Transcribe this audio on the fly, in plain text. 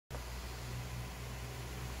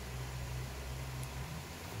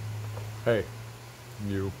Hey,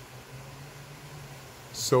 you.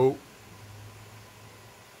 So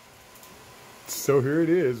here it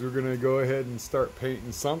is. We're gonna go ahead and start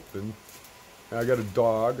painting something. I got a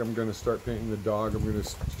dog. I'm gonna start painting the dog. I'm gonna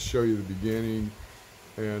show you the beginning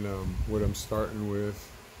and what I'm starting with,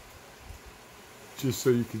 just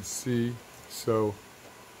so you can see. So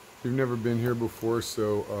you've never been here before,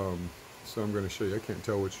 so I'm gonna show you. I can't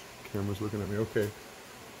tell which camera's looking at me. Okay,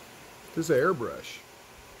 this is an airbrush.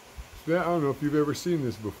 Yeah, I don't know if you've ever seen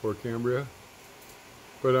this before, Cambria,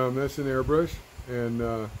 but that's an airbrush,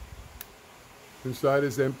 and inside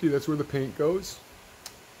is empty. That's where the paint goes.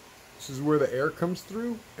 This is where the air comes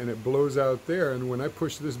through, and it blows out there, and when I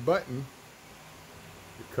push this button,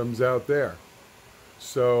 it comes out there.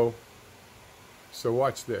 So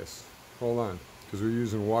watch this. Hold on, because we're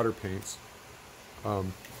using water paints. Get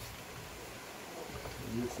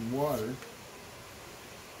some water.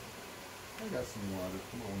 I got some water.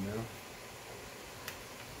 Come on now.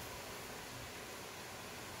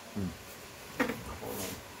 Hold on.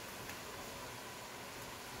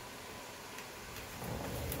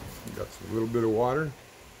 You got a little bit of water.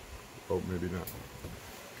 Oh, maybe not.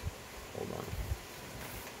 Hold on.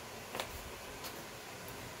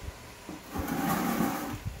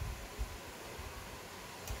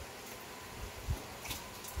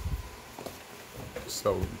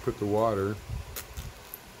 So put the water.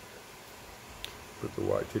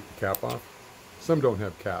 Take the cap off. Some don't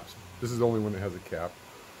have caps. This is the only one that has a cap.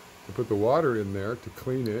 I put the water in there to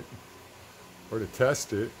clean it or to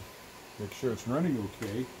test it, make sure it's running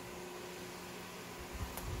okay.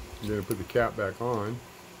 I'm going to put the cap back on,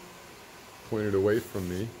 point it away from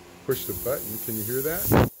me, push the button. Can you hear that?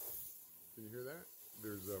 Can you hear that?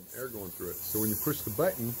 There's air going through it. So when you push the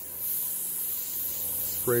button, it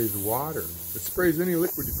sprays water. It sprays any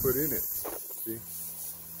liquid you put in it. See?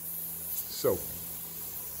 So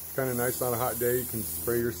kind of nice on a hot day. You can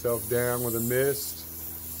spray yourself down with a mist,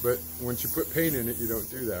 but once you put paint in it, you don't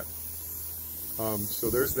do that. So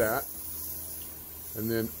there's that,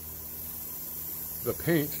 and then the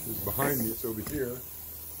paint is behind me. It's over here.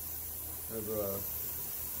 I have a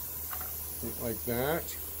paint like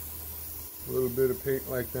that, a little bit of paint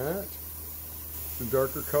like that. It's a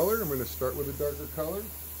darker color. I'm going to start with a darker color.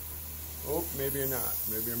 Oh, maybe not.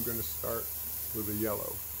 Maybe I'm going to start with a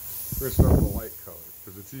yellow. We're going to start with a light color,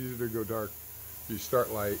 because it's easier to go dark. You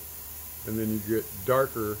start light, and then you get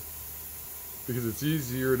darker, because it's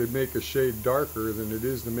easier to make a shade darker than it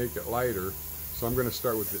is to make it lighter. So I'm going to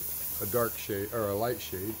start with a dark shade, or a light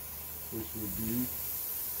shade, which would be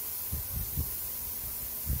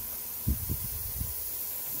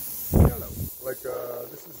yellow. Like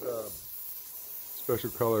this is a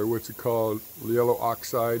special color. What's it called? Yellow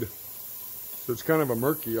oxide. So it's kind of a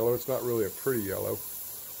murky yellow. It's not really a pretty yellow.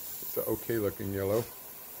 It's an okay looking yellow.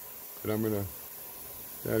 But I'm gonna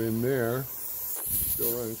put that in there.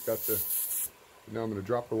 Still running. It's got the. Now I'm gonna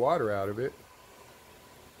drop the water out of it.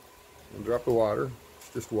 And drop the water. It's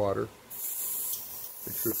just water.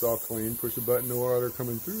 Make sure it's all clean. Push the button. The water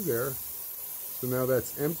coming through there. So now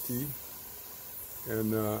that's empty.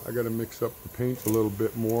 And I got to mix up the paint a little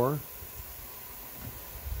bit more.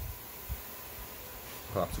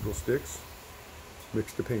 Popsicle sticks.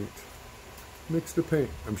 Mix the paint. Mix the paint.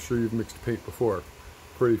 I'm sure you've mixed paint before.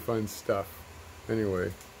 Pretty fun stuff.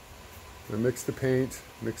 Anyway, I mix the paint,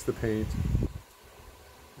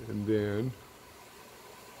 and then,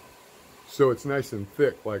 so it's nice and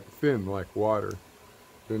thick, like thin, like water.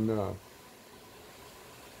 Then,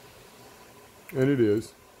 and it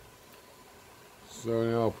is. So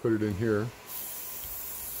now I'll put it in here.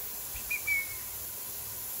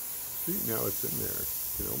 See, now it's in there.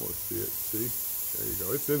 You can almost see it. See? There you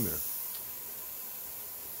go. It's in there.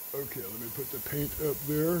 Okay, let me put the paint up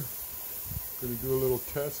there. Going to do a little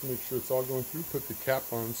test, make sure it's all going through. Put the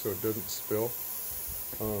cap on so it doesn't spill.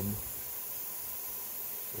 And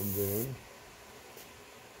then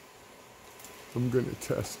I'm going to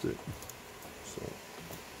test it. So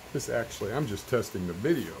this actually, I'm just testing the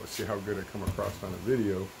video. See how good I come across on a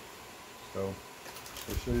video. So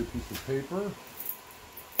I'll show you a piece of paper.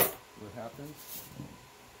 What happens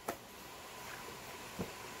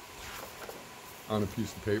on a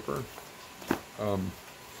piece of paper. So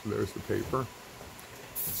there's the paper.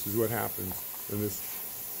 This is what happens. And this,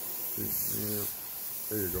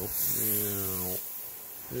 there you go.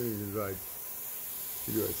 You like,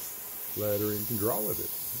 you do a splattering. You can draw with it.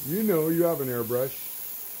 You know, you have an airbrush.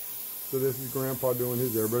 So this is Grandpa doing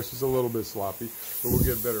his airbrush. It's a little bit sloppy, but we'll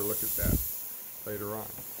get a better look at that later on.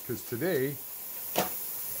 Because today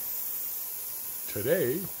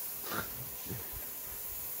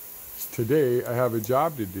I have a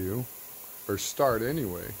job to do, or start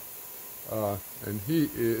anyway.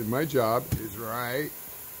 And my job is right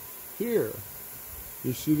here.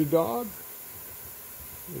 You see the dog?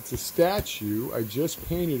 It's a statue. I just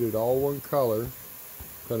painted it all one color.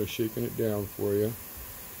 Kind of shaking it down for you.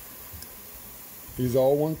 He's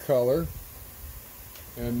all one color.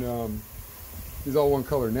 And he's all one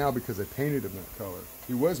color now because I painted him that color.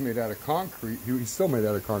 He was made out of concrete. He's still made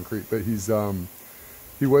out of concrete, but he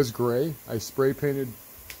was gray. I spray painted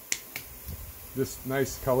this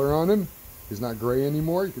nice color on him. He's not gray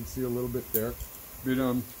anymore. You can see a little bit there. But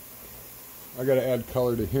I got to add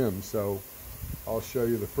color to him, so I'll show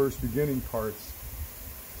you the first beginning parts,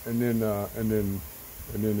 and then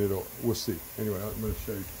we'll see. Anyway, I'm going to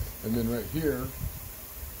show you. And then right here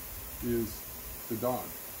is the dog.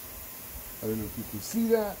 I don't know if you can see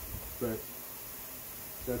that, but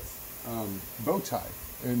that's Bowtie,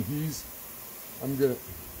 and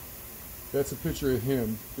that's a picture of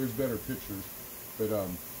him. There's better pictures, but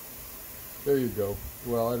there you go.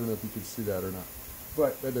 Well, I don't know if you can see that or not,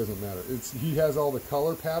 but that doesn't matter. He has all the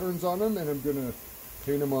color patterns on him, and I'm gonna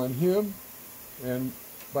paint him on him, and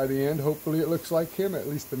by the end, hopefully it looks like him, at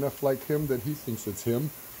least enough like him that he thinks it's him,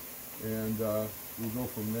 and we'll go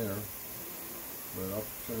from there. But I'll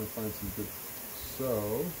try to find some good.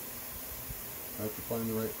 So I have to find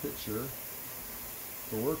the right picture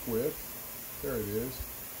to work with. There it is.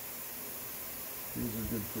 These are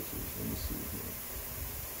good pictures. Let me see here.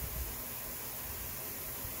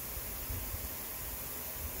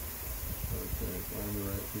 Okay, find the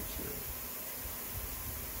right picture.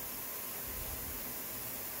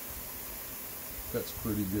 That's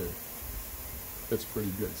pretty good. That's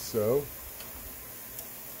pretty good. So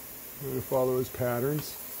I'm going to follow his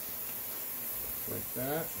patterns like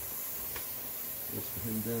that. This for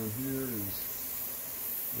him down here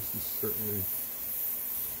this is certainly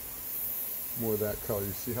more that color.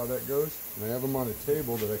 You see how that goes? And I have them on a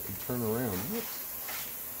table that I can turn around. Whoops.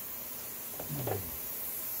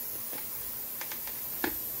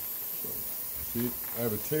 So, see, I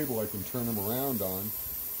have a table I can turn them around on.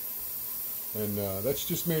 And that's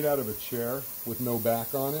just made out of a chair with no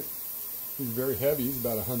back on it. He's very heavy. He's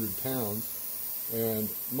about 100 pounds. And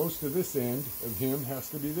most of this end of him has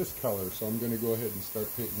to be this color. So I'm going to go ahead and start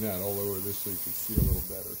painting that all over this so you can see a little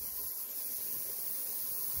better.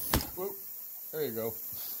 Whoop. There you go.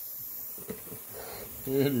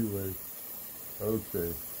 Anyway.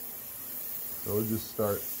 Okay. So we'll just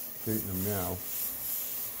start painting him now.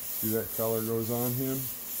 See that color goes on him?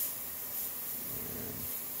 And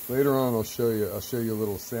later on I'll show you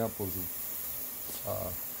little samples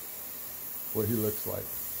of what he looks like.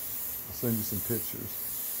 I'll send you some pictures.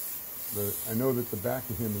 But I know that the back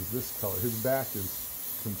of him is this color. His back is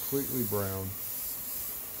completely brown.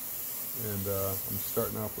 And I'm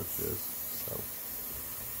starting off with this. So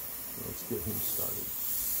let's get him started.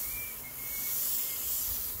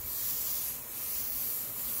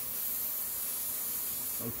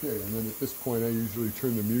 Okay, and then at this point I usually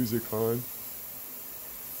turn the music on.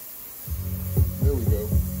 There we go.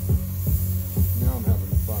 Now I'm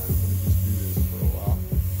having fun. Let me just do this for a while.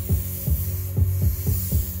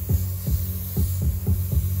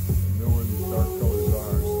 I know where these dark colors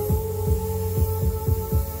are, so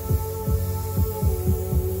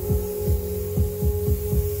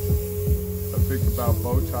I think about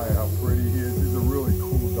Bowtie, how